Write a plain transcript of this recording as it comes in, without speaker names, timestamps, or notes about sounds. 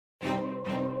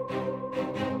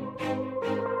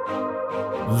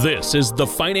This is the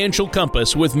Financial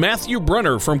Compass with Matthew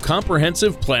Brunner from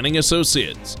Comprehensive Planning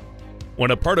Associates.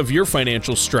 When a part of your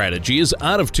financial strategy is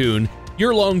out of tune,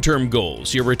 your long-term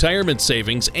goals, your retirement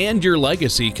savings, and your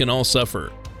legacy can all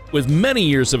suffer. With many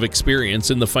years of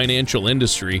experience in the financial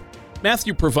industry,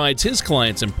 Matthew provides his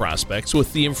clients and prospects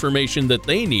with the information that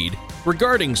they need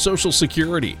regarding Social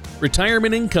Security,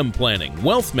 retirement income planning,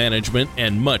 wealth management,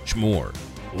 and much more.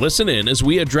 Listen in as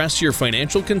we address your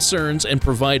financial concerns and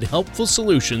provide helpful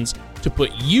solutions to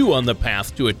put you on the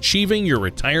path to achieving your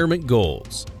retirement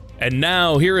goals. And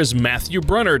now, here is Matthew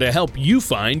Brunner to help you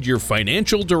find your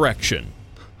financial direction.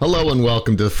 Hello and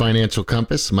welcome to the Financial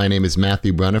Compass. My name is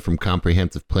Matthew Brunner from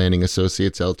Comprehensive Planning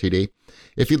Associates, Ltd.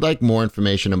 If you'd like more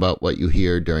information about what you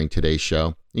hear during today's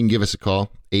show, you can give us a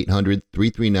call,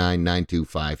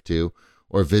 800-339-9252,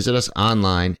 or visit us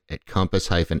online at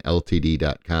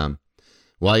compass-ltd.com.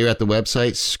 While you're at the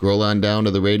website, scroll on down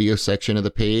to the radio section of the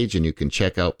page and you can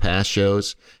check out past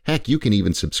shows. Heck, you can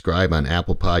even subscribe on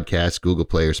Apple Podcasts, Google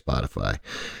Play, or Spotify.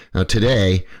 Now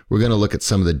today, we're going to look at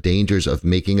some of the dangers of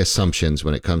making assumptions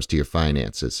when it comes to your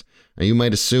finances. Now you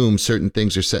might assume certain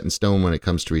things are set in stone when it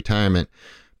comes to retirement,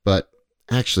 but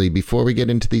actually, before we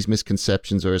get into these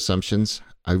misconceptions or assumptions,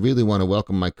 I really want to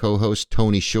welcome my co-host,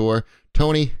 Tony Shore.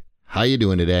 Tony, how you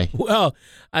doing today? Well,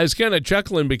 I was kind of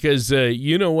chuckling because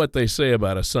you know what they say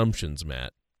about assumptions,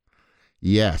 Matt.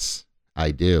 Yes,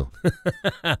 I do.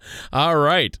 All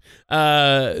right.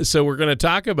 So we're going to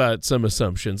talk about some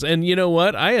assumptions. And you know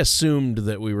what? I assumed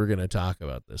that we were going to talk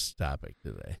about this topic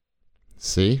today.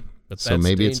 See? So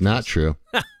maybe dangerous. It's not true.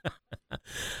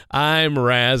 I'm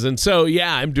razzing. So,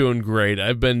 yeah, I'm doing great.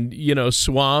 I've been,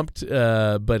 swamped,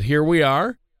 but here we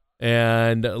are.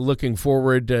 And looking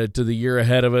forward to the year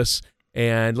ahead of us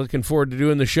and looking forward to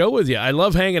doing the show with you. I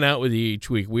love hanging out with you each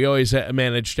week. We always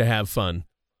manage to have fun.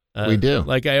 We do.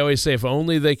 Like I always say, if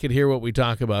only they could hear what we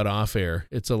talk about off air.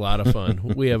 It's a lot of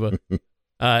fun. We have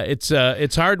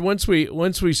it's hard once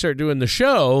we start doing the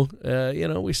show,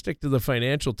 we stick to the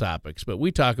financial topics, but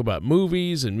we talk about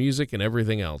movies and music and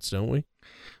everything else, don't we?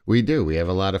 We do. We have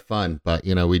a lot of fun, but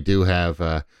we do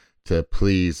have to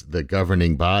please the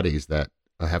governing bodies that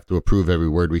have to approve every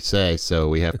word we say, so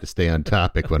we have to stay on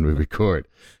topic when we record.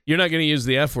 You're not going to use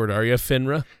the F word, are you,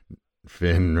 FINRA?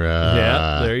 FINRA.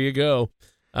 Yeah, there you go.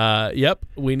 Yep,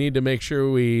 we need to make sure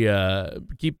we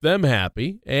keep them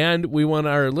happy, and we want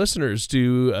our listeners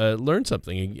to learn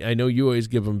something. I know you always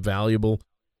give them valuable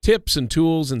tips and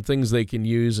tools and things they can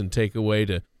use and take away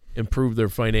to improve their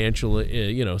financial,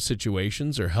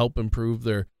 situations or help improve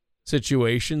their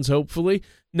situations, hopefully.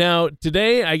 Now,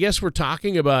 today, I guess we're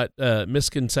talking about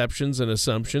misconceptions and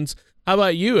assumptions. How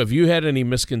about you? Have you had any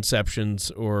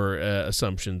misconceptions or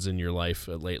assumptions in your life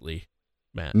lately,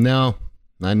 Matt? No,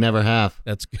 I never have.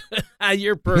 That's good.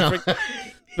 You're perfect. No.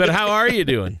 But how are you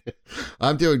doing?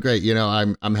 I'm doing great.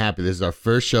 I'm happy. This is our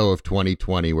first show of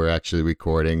 2020. We're actually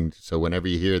recording. So whenever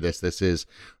you hear this is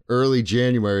early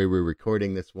January. We're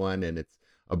recording this one, and it's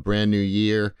a brand new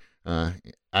year. I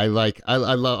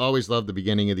always love the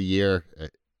beginning of the year,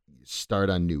 start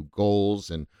on new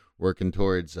goals and working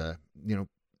towards, the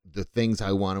things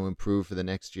I want to improve for the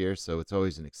next year. So it's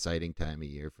always an exciting time of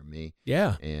year for me.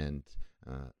 Yeah. And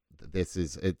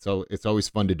it's always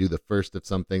fun to do the first of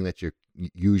something that you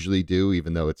usually do,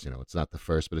 even though it's not the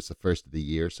first, but it's the first of the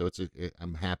year. So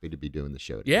I'm happy to be doing the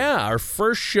show today. Yeah, our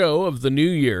first show of the new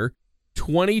year,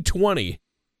 2020.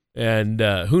 And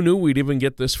who knew we'd even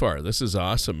get this far? This is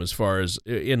awesome as far as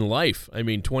in life. I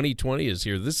mean, 2020 is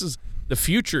here. The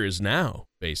future is now,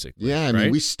 basically. Yeah, I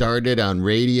mean, we started on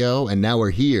radio, and now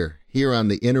we're here on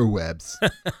the interwebs,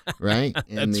 right?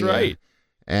 That's right.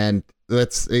 And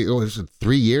it was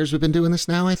 3 years we've been doing this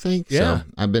now, I think. Yeah.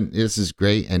 So this is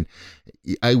great. And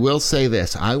I will say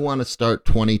this, I want to start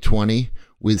 2020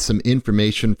 with some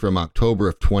information from October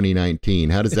of 2019.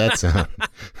 How does that sound?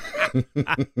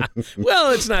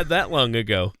 Well, it's not that long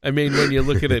ago. I mean, when you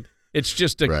look at it, it's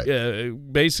just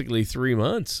basically 3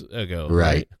 months ago.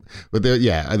 Right. But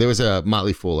there was a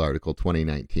Motley Fool article,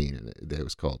 2019, and it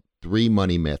was called 3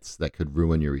 Money Myths That Could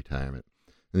Ruin Your Retirement.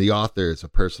 And the author is a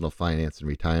personal finance and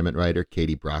retirement writer,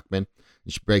 Katie Brockman.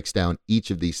 And she breaks down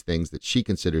each of these things that she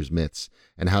considers myths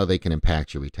and how they can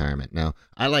impact your retirement. Now,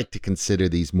 I like to consider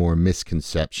these more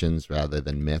misconceptions rather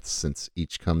than myths, since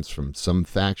each comes from some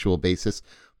factual basis.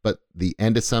 But the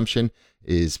end assumption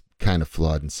is kind of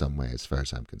flawed in some way as far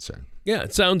as I'm concerned. Yeah,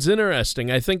 it sounds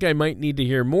interesting. I think I might need to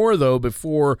hear more, though,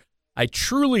 before I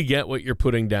truly get what you're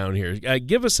putting down here.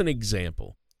 Give us an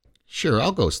example. Sure,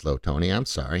 I'll go slow, Tony. I'm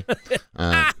sorry.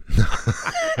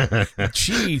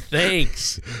 Gee,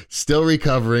 thanks. Still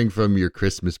recovering from your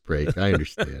Christmas break. I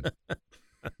understand.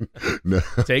 No.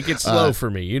 Take it slow for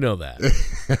me. You know that.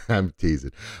 I'm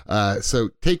teasing. So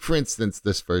take, for instance,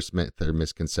 this first myth or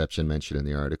misconception mentioned in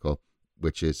the article,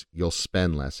 which is you'll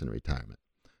spend less in retirement.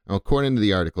 Now, according to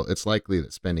the article, it's likely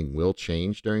that spending will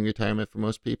change during retirement for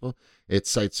most people. It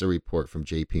cites a report from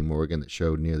J.P. Morgan that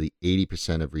showed nearly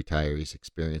 80% of retirees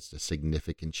experienced a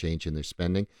significant change in their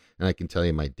spending. And I can tell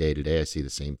you my day-to-day, I see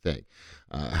the same thing.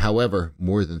 However,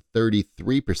 more than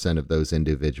 33% of those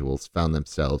individuals found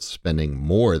themselves spending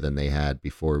more than they had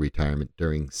before retirement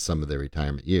during some of their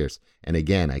retirement years. And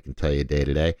again, I can tell you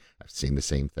day-to-day, I've seen the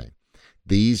same thing.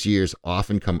 These years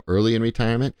often come early in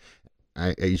retirement.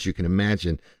 As you can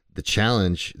imagine, the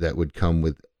challenge that would come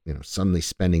with suddenly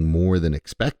spending more than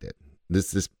expected.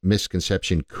 This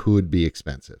misconception could be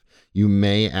expensive. You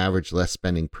may average less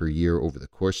spending per year over the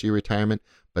course of your retirement,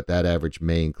 but that average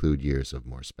may include years of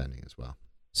more spending as well.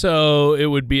 So it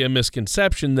would be a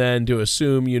misconception then to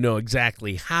assume you know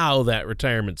exactly how that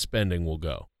retirement spending will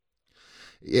go.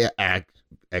 Yeah,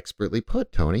 expertly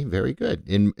put, Tony. Very good.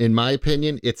 In my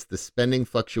opinion, it's the spending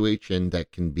fluctuation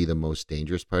that can be the most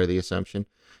dangerous part of the assumption.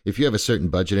 If you have a certain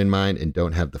budget in mind and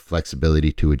don't have the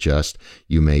flexibility to adjust,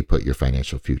 you may put your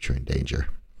financial future in danger.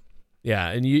 Yeah,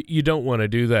 and you don't want to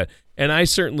do that. And I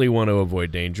certainly want to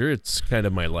avoid danger. It's kind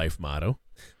of my life motto.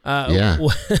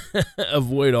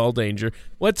 Avoid all danger.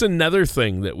 What's another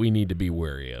thing that we need to be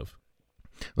wary of?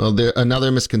 Well,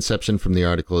 another misconception from the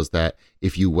article is that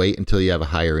if you wait until you have a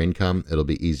higher income, it'll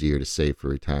be easier to save for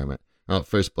retirement. Well, at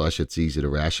first blush, it's easy to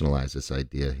rationalize this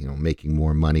idea. Making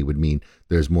more money would mean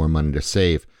there's more money to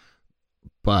save.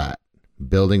 But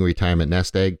building a retirement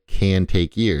nest egg can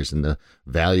take years, and the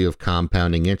value of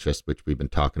compounding interest, which we've been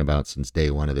talking about since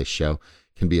day one of this show,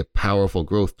 can be a powerful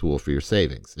growth tool for your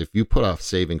savings. If you put off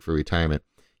saving for retirement,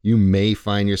 you may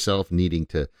find yourself needing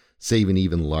to save an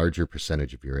even larger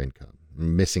percentage of your income.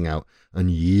 Missing out on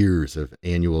years of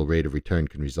annual rate of return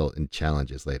can result in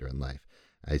challenges later in life.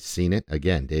 I've seen it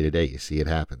again, day to day. You see it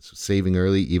happen. So saving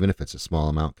early, even if it's a small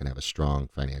amount, can have a strong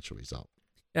financial result.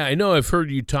 Yeah, I know I've heard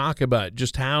you talk about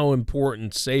just how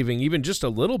important saving, even just a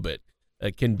little bit,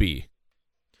 can be.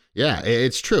 Yeah,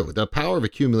 it's true. The power of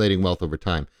accumulating wealth over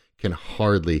time can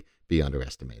hardly be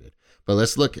underestimated. But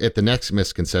let's look at the next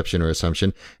misconception or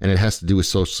assumption, and it has to do with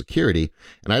Social Security.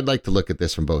 And I'd like to look at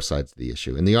this from both sides of the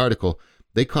issue. In the article,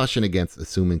 they caution against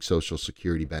assuming Social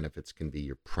Security benefits can be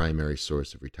your primary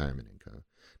source of retirement income.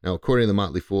 Now, according to the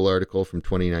Motley Fool article from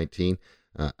 2019,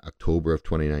 October of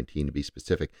 2019 to be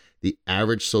specific, the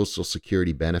average Social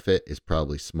Security benefit is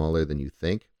probably smaller than you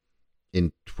think.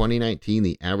 In 2019,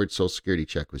 the average Social Security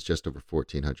check was just over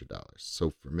 $1,400. So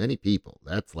for many people,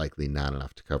 that's likely not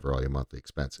enough to cover all your monthly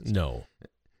expenses. No.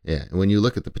 Yeah, and when you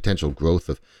look at the potential growth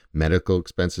of medical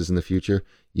expenses in the future,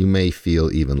 you may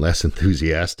feel even less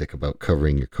enthusiastic about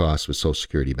covering your costs with Social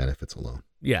Security benefits alone.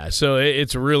 Yeah, so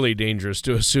it's really dangerous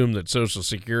to assume that Social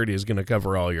Security is going to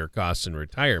cover all your costs in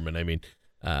retirement. I mean,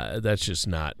 that's just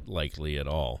not likely at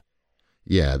all.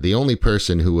 Yeah, the only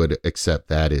person who would accept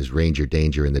that is Ranger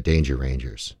Danger and the Danger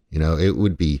Rangers. It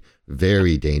would be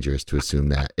very dangerous to assume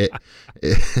that.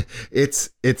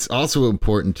 It's also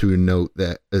important to note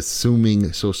that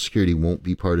assuming Social Security won't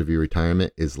be part of your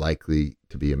retirement is likely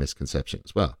to be a misconception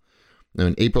as well. Now,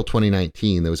 in April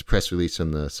 2019, there was a press release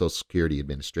from the Social Security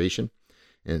Administration,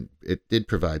 and it did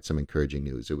provide some encouraging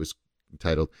news. It was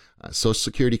entitled, Social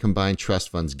Security Combined Trust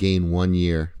Funds Gain 1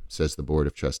 Year, says the Board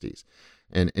of Trustees.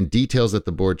 And details that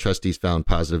the board trustees found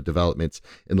positive developments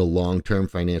in the long-term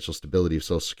financial stability of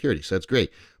Social Security. So that's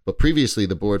great. But previously,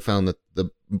 the board found that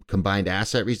the combined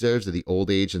asset reserves of the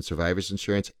old age and survivors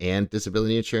insurance and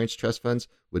disability insurance trust funds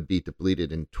would be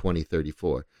depleted in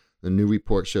 2034. The new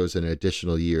report shows an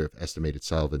additional year of estimated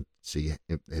solvency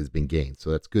has been gained. So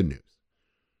that's good news.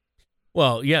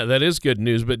 Well, yeah, that is good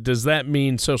news. But does that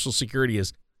mean Social Security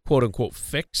is, quote unquote,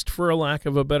 fixed, for a lack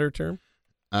of a better term?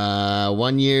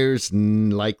 1 year's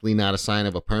likely not a sign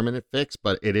of a permanent fix,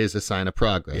 but it is a sign of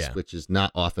progress, which is not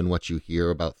often what you hear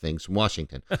about things from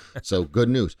Washington. So good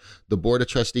news. The Board of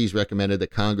Trustees recommended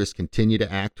that Congress continue to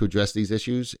act to address these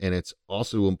issues. And it's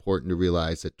also important to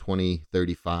realize that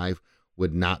 2035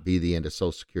 would not be the end of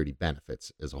Social Security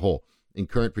benefits as a whole. In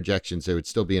current projections, there would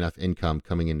still be enough income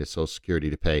coming into Social Security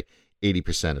to pay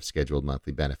 80% of scheduled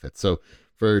monthly benefits. So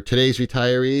for today's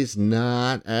retirees,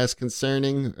 not as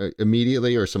concerning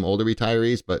immediately, or some older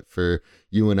retirees, but for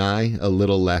you and I, a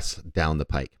little less down the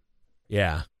pike.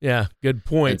 Yeah, good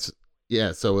point.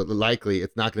 So likely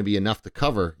it's not going to be enough to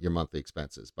cover your monthly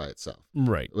expenses by itself.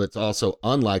 Right. It's also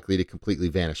unlikely to completely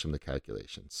vanish from the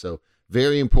calculation. So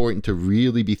very important to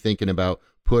really be thinking about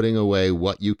putting away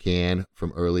what you can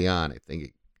from early on. I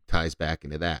think ties back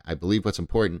into that. I believe what's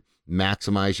important,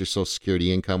 maximize your Social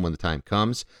Security income when the time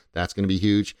comes. That's going to be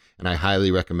huge. And I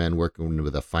highly recommend working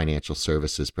with a financial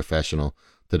services professional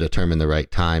to determine the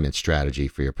right time and strategy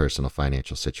for your personal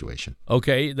financial situation.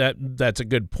 Okay, that's a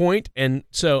good point. And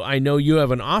so I know you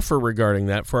have an offer regarding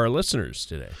that for our listeners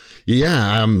today.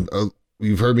 Yeah,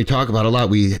 you've heard me talk about a lot.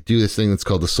 We do this thing that's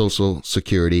called the Social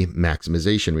Security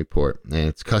Maximization Report, and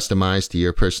it's customized to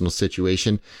your personal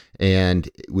situation. And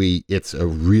it's a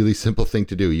really simple thing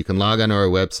to do. You can log on to our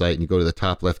website and you go to the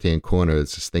top left-hand corner.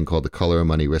 There's this thing called the Color of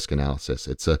Money Risk Analysis.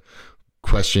 It's a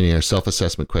questionnaire,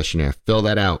 self-assessment questionnaire. Fill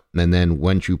that out, and then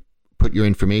once you put your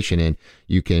information in,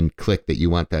 you can click that you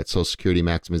want that Social Security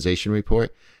Maximization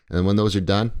Report. And then when those are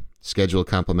done, schedule a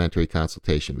complimentary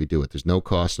consultation. We do it. There's no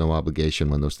cost, no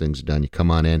obligation. When those things are done, you come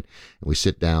on in and we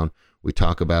sit down. We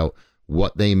talk about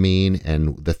what they mean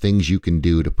and the things you can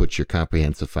do to put your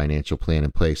comprehensive financial plan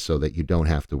in place so that you don't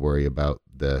have to worry about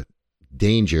the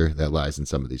danger that lies in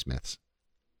some of these myths.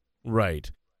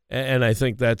 Right. And I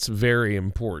think that's very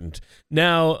important.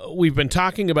 Now, we've been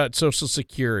talking about Social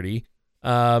Security.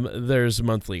 There's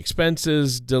monthly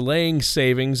expenses. Delaying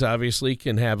savings obviously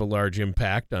can have a large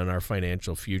impact on our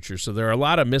financial future. So there are a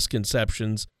lot of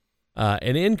misconceptions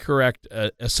and incorrect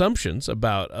assumptions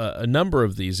about a number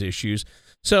of these issues.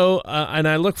 So, and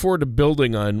I look forward to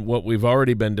building on what we've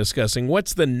already been discussing.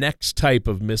 What's the next type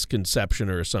of misconception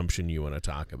or assumption you want to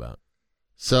talk about?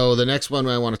 So the next one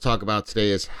I want to talk about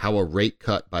today is how a rate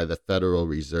cut by the Federal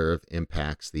Reserve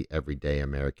impacts the everyday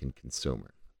American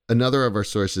consumer. Another of our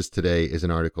sources today is an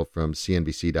article from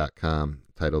CNBC.com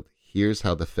titled, "Here's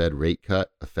How the Fed Rate Cut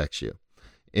Affects You."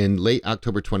 In late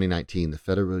October 2019, the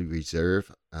Federal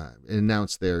Reserve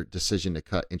announced their decision to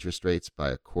cut interest rates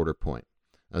by 1/4 point.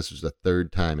 This was the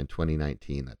third time in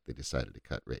 2019 that they decided to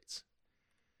cut rates.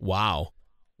 Wow,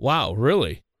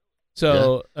 really?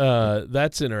 So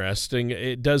that's interesting.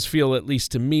 It does feel, at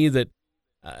least to me, that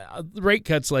rate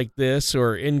cuts like this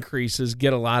or increases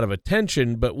get a lot of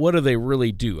attention, but what do they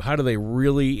really do? How do they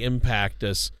really impact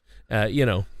us?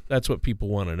 That's what people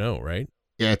want to know, right?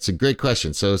 Yeah, it's a great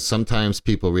question. So sometimes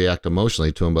people react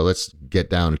emotionally to them, but let's get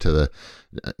down to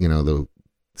the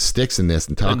sticks in this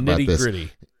and talk about this.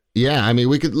 Nitty-gritty. Yeah, I mean,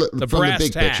 we could look from the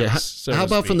big picture. How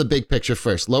about from the big picture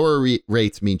first? Lower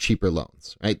rates mean cheaper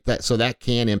loans, right? So that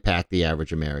can impact the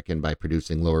average American by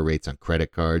producing lower rates on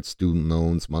credit cards, student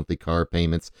loans, monthly car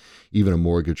payments, even a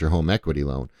mortgage or home equity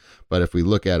loan. But if we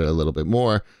look at it a little bit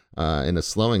more, in a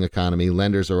slowing economy,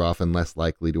 lenders are often less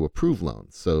likely to approve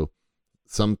loans. So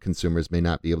some consumers may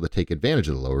not be able to take advantage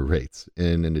of the lower rates.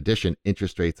 And in addition,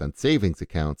 interest rates on savings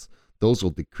accounts, those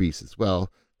will decrease as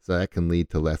well. So that can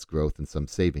lead to less growth in some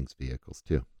savings vehicles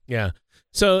too. Yeah.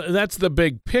 So that's the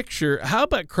big picture. How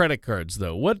about credit cards,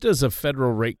 though? What does a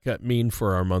federal rate cut mean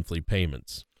for our monthly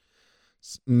payments?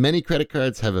 Many credit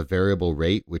cards have a variable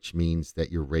rate, which means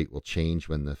that your rate will change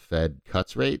when the Fed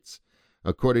cuts rates.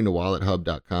 According to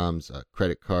WalletHub.com's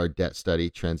credit card debt study,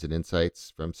 Trends and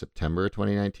Insights from September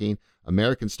 2019,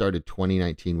 Americans started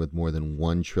 2019 with more than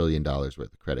 $1 trillion worth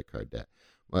of credit card debt.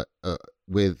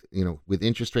 With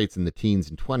interest rates in the teens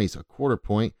and 20s, 1/4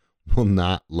 point will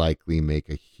not likely make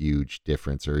a huge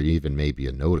difference or even maybe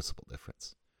a noticeable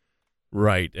difference.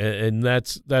 Right, and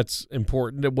that's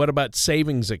important. What about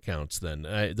savings accounts then?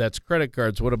 That's credit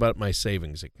cards. What about my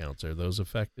savings accounts? Are those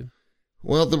affected?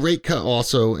 Well, the rate cut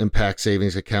also impacts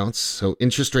savings accounts. So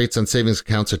interest rates on savings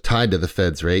accounts are tied to the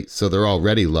Fed's rate, so they're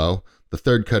already low. The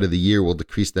third cut of the year will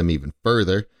decrease them even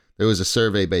further. There was a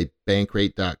survey by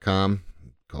Bankrate.com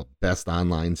called Best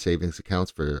Online Savings Accounts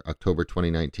for October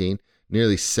 2019.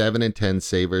 Nearly 7 in 10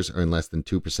 savers earn less than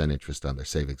 2% interest on their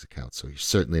savings accounts. So you're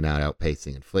certainly not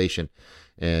outpacing inflation.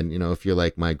 And, if you're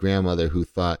like my grandmother who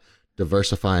thought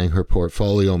diversifying her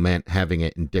portfolio meant having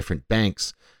it in different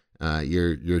banks,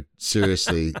 you're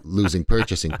seriously losing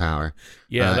purchasing power.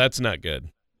 Yeah, that's not good.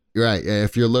 Right.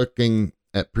 If you're looking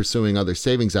at pursuing other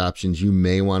savings options, you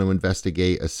may want to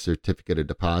investigate a certificate of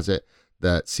deposit.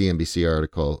 That CNBC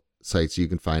article sites you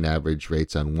can find average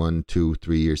rates on 1, 2,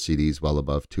 3-year CDs well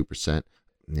above 2%.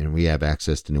 We have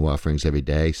access to new offerings every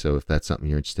day, so if that's something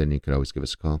you're interested in, you could always give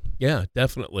us a call. Yeah,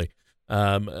 definitely.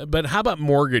 But how about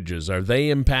mortgages? Are they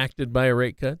impacted by a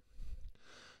rate cut?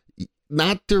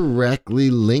 Not directly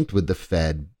linked with the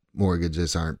Fed.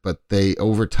 Mortgages aren't, but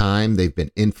over time they've been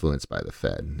influenced by the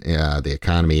Fed, the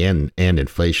economy and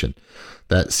inflation.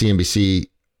 That CNBC.com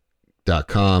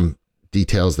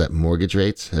details that mortgage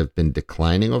rates have been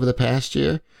declining over the past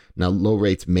year. Now, low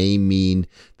rates may mean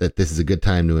that this is a good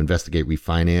time to investigate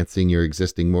refinancing your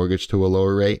existing mortgage to a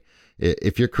lower rate.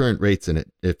 If your current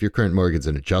mortgage is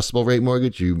an adjustable rate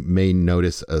mortgage, you may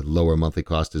notice a lower monthly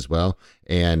cost as well.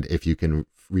 And if you can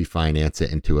refinance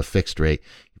it into a fixed rate,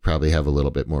 you probably have a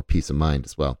little bit more peace of mind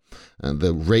as well.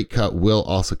 The rate cut will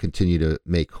also continue to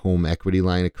make home equity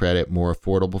line of credit more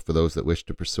affordable for those that wish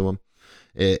to pursue them.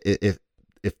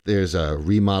 If there's a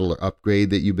remodel or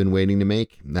upgrade that you've been waiting to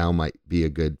make, now might be a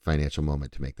good financial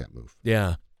moment to make that move.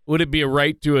 Yeah. Would it be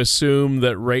right to assume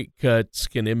that rate cuts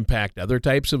can impact other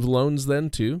types of loans then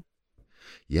too?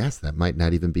 Yes, that might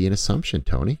not even be an assumption,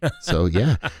 Tony. So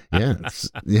yeah.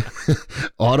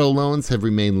 Auto loans have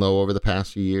remained low over the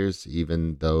past few years,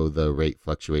 even though the rate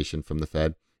fluctuation from the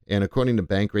Fed. And according to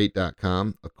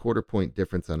Bankrate.com, a quarter-point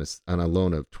difference on a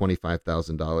loan of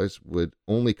 $25,000 would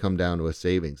only come down to a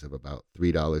savings of about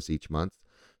 $3 each month.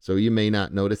 So you may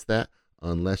not notice that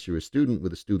unless you're a student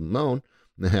with a student loan.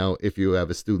 Now, if you have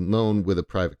a student loan with a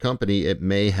private company, it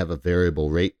may have a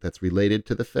variable rate that's related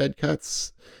to the Fed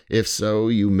cuts. If so,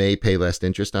 you may pay less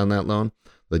interest on that loan.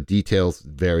 The details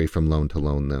vary from loan to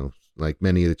loan, though. Like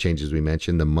many of the changes we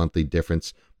mentioned, the monthly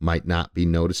difference might not be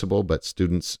noticeable, but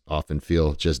students often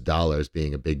feel just dollars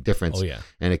being a big difference. Oh, yeah.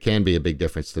 And it can be a big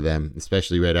difference to them,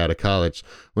 especially right out of college.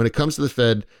 When it comes to the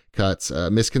Fed cuts,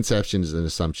 misconceptions and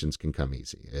assumptions can come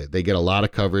easy. They get a lot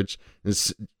of coverage.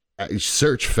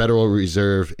 Search Federal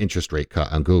Reserve interest rate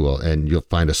cut on Google, and you'll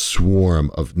find a swarm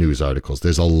of news articles.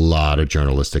 There's a lot of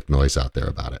journalistic noise out there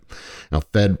about it. Now,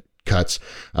 Fed cuts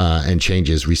and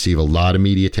changes receive a lot of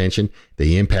media attention.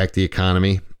 They impact the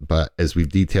economy, but as we've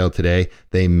detailed today,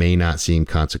 they may not seem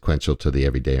consequential to the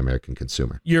everyday American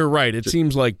consumer. You're right. It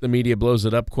seems like the media blows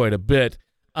it up quite a bit.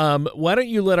 Why don't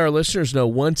you let our listeners know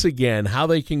once again how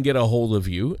they can get a hold of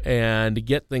you and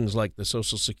get things like the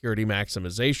Social Security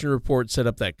Maximization Report, set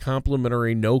up that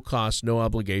complimentary, no-cost,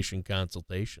 no-obligation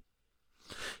consultation?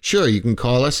 Sure, you can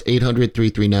call us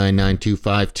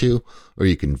 800-339-9252, or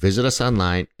you can visit us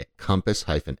online at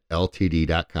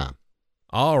compass-ltd.com.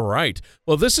 All right.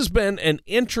 Well, this has been an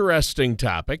interesting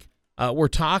topic. We're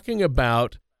talking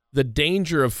about the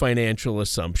danger of financial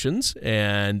assumptions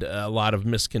and a lot of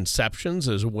misconceptions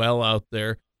as well out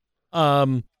there.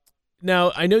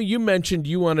 Now, I know you mentioned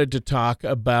you wanted to talk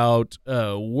about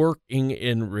working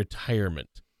in retirement.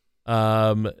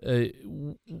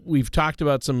 We've talked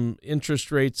about some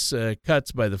interest rates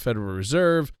cuts by the Federal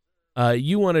Reserve.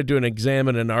 You wanted to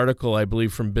examine an article, I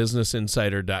believe, from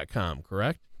BusinessInsider.com,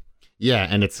 correct? Yeah,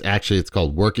 and it's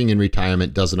called Working in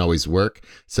Retirement Doesn't Always Work,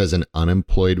 says an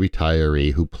unemployed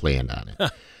retiree who planned on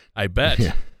it. I bet.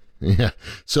 Yeah.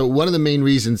 So one of the main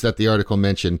reasons that the article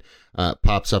mentioned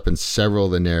pops up in several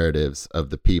of the narratives of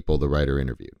the people the writer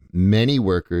interviewed. Many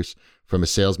workers, from a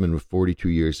salesman with 42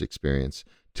 years experience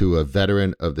to a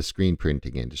veteran of the screen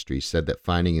printing industry, said that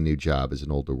finding a new job as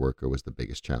an older worker was the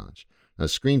biggest challenge. A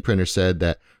screen printer said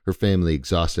that her family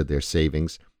exhausted their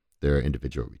savings, their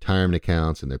individual retirement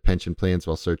accounts, and their pension plans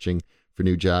while searching for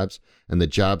new jobs. And the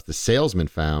jobs the salesman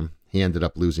found, he ended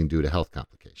up losing due to health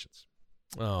complications.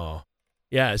 Oh,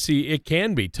 yeah. See, it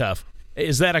can be tough.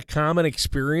 Is that a common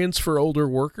experience for older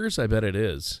workers? I bet it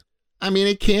is. I mean,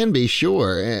 it can be,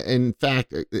 sure. In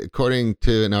fact, according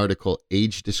to an article,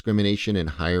 Age Discrimination in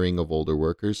Hiring of Older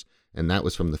Workers, and that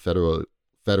was from the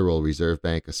Federal Reserve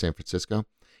Bank of San Francisco,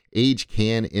 age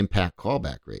can impact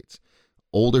callback rates.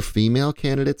 Older female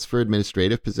candidates for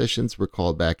administrative positions were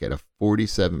called back at a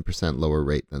 47% lower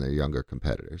rate than their younger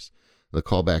competitors. The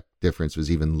callback difference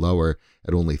was even lower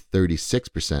at only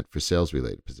 36% for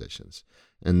sales-related positions.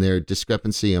 And there are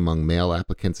discrepancy among male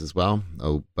applicants as well,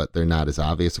 but they're not as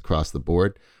obvious across the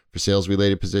board. For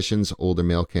sales-related positions, older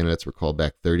male candidates were called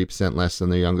back 30% less than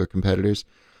their younger competitors.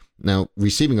 Now,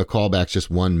 receiving a callback is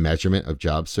just one measurement of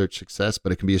job search success,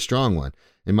 but it can be a strong one.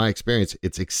 In my experience,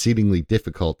 it's exceedingly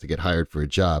difficult to get hired for a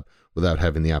job without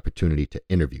having the opportunity to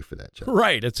interview for that job.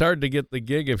 Right. It's hard to get the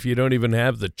gig if you don't even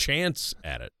have the chance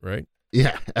at it, right?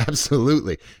 Yeah,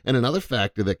 absolutely. And another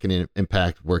factor that can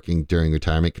impact working during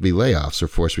retirement could be layoffs or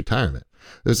forced retirement.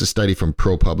 There's a study from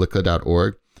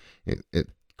ProPublica.org. It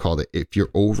called it, "If you're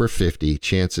over 50,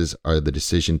 chances are the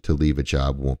decision to leave a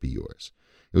job won't be yours."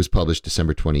 It was published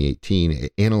December 2018.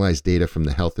 It analyzed data from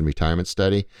the Health and Retirement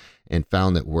Study and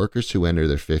found that workers who enter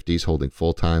their 50s holding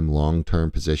full-time,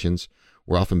 long-term positions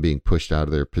were often being pushed out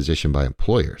of their position by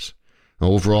employers. Now,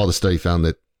 overall, the study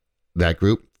found that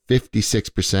group,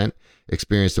 56%,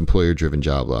 experienced employer-driven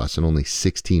job loss, and only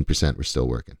 16% were still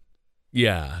working.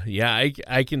 Yeah,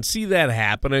 I can see that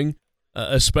happening,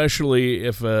 especially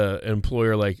if an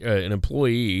employer like an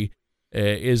employee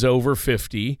is over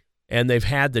 50 and they've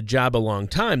had the job a long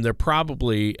time. They're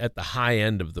probably at the high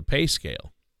end of the pay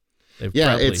scale. They've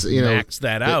probably maxed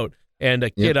that out. And a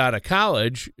kid out of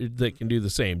college that can do the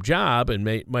same job and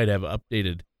might have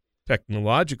updated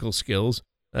technological skills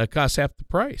costs half the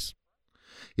price.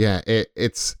 Yeah, it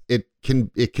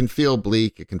can feel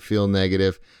bleak. It can feel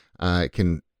negative. It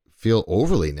can feel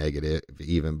overly negative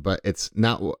even, but it's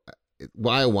not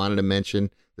why I wanted to mention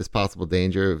this possible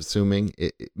danger of assuming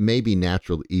it may be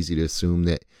natural, easy to assume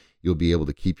that you'll be able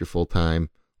to keep your full-time,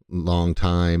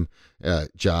 long-time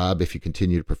job if you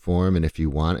continue to perform and if you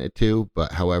want it to.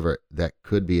 But however, that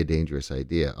could be a dangerous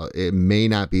idea. It may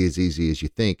not be as easy as you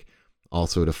think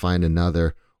also to find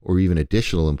another or even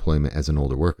additional employment as an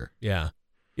older worker. Yeah.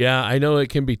 Yeah, I know it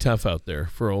can be tough out there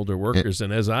for older workers.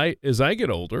 And as I get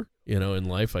older, in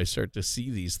life, I start to see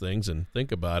these things and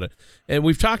think about it. And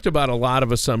we've talked about a lot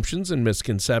of assumptions and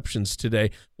misconceptions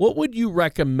today. What would you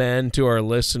recommend to our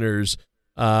listeners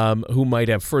who might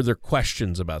have further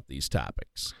questions about these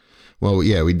topics? Well,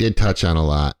 yeah, we did touch on a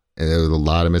lot. There was a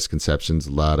lot of misconceptions,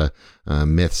 a lot of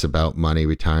myths about money,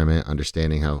 retirement,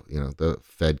 understanding how the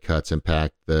Fed cuts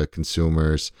impact the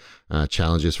consumers,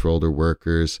 challenges for older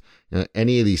workers.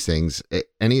 Any of these things,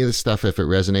 any of the stuff, if it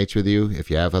resonates with you,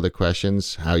 if you have other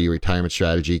questions, how your retirement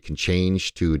strategy can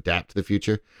change to adapt to the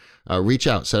future, reach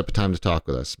out, set up a time to talk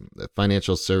with us.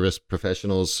 Financial service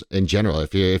professionals in general.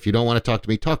 If you don't want to talk to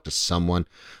me, talk to someone.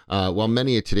 While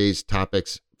many of today's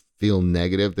topics feel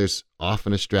negative, there's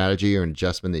often a strategy or an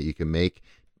adjustment that you can make,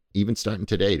 even starting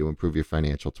today, to improve your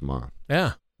financial tomorrow.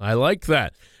 Yeah, I like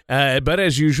that. But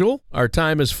as usual, our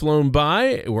time has flown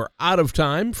by. We're out of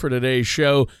time for today's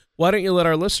show. Why don't you let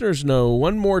our listeners know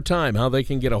one more time how they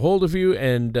can get a hold of you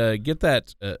and get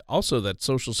that also that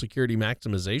Social Security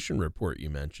maximization report you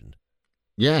mentioned?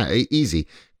 Yeah, easy.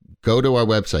 Go to our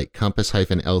website,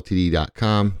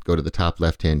 compass-ltd.com. Go to the top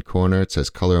left-hand corner. It says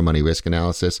Color of Money Risk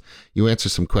Analysis. You answer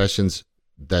some questions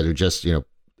that are just,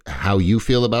 how you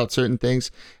feel about certain things.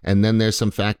 And then there's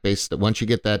some fact-based. Once you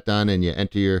get that done and you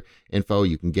enter your info,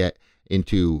 you can get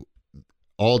into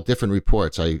all different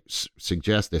reports. I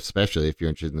suggest, especially if you're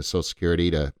interested in the Social Security,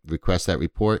 to request that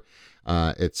report.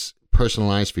 It's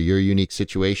personalized for your unique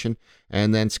situation,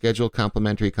 and then schedule a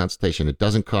complimentary consultation. It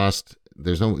doesn't cost.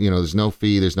 There's no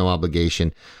fee, there's no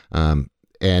obligation. And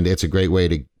it's a great way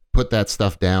to put that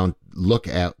stuff down, look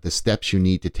at the steps you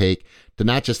need to take to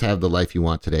not just have the life you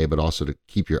want today, but also to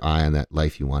keep your eye on that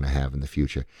life you want to have in the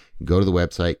future. Go to the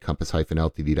website,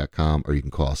 compass-ltd.com, or you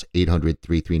can call us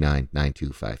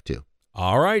 800-339-9252.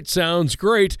 All right, sounds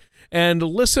great. And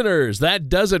listeners, that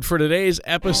does it for today's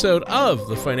episode of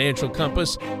The Financial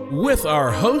Compass with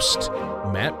our host,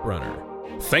 Matt Brunner.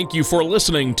 Thank you for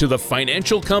listening to The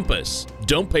Financial Compass.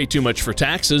 Don't pay too much for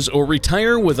taxes or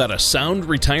retire without a sound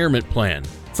retirement plan.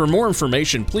 For more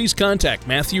information, please contact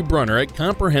Matthew Brunner at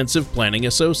Comprehensive Planning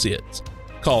Associates.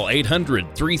 Call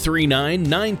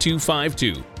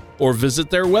 800-339-9252 or visit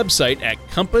their website at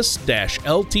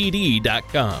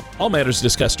compass-ltd.com. All matters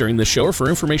discussed during this show are for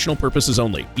informational purposes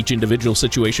only. Each individual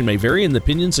situation may vary, and the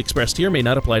opinions expressed here may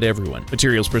not apply to everyone.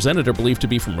 Materials presented are believed to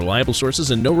be from reliable sources,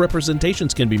 and no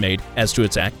representations can be made as to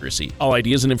its accuracy. All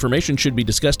ideas and information should be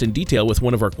discussed in detail with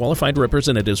one of our qualified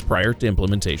representatives prior to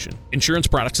implementation. Insurance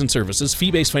products and services,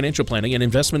 fee-based financial planning, and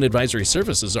investment advisory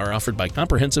services are offered by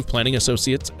Comprehensive Planning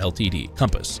Associates, Ltd.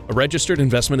 Compass, a registered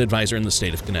investment advisor in the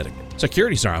state of Connecticut.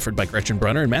 Securities are offered by Gretchen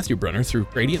Brunner and Matthew Brunner through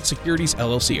Gradient Securities,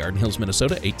 LLC, Arden Hills,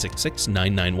 Minnesota,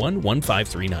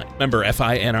 866-991-1539. Member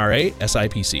FINRA,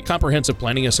 SIPC. Comprehensive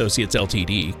Planning Associates,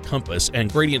 Ltd., Compass, and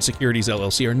Gradient Securities,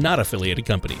 LLC are not affiliated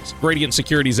companies. Gradient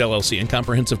Securities, LLC and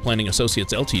Comprehensive Planning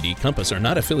Associates, Ltd., Compass are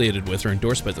not affiliated with or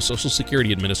endorsed by the Social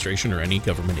Security Administration or any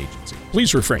government agency.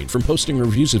 Please refrain from posting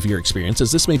reviews of your experience,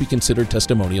 as this may be considered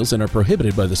testimonials and are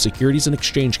prohibited by the Securities and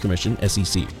Exchange Commission,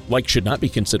 SEC. Likes should not be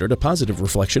considered a positive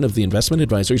reflection of the investment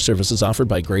advisory services offered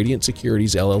by Gradient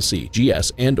Securities, LLC,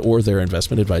 GS, and or their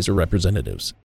investment advisor representatives.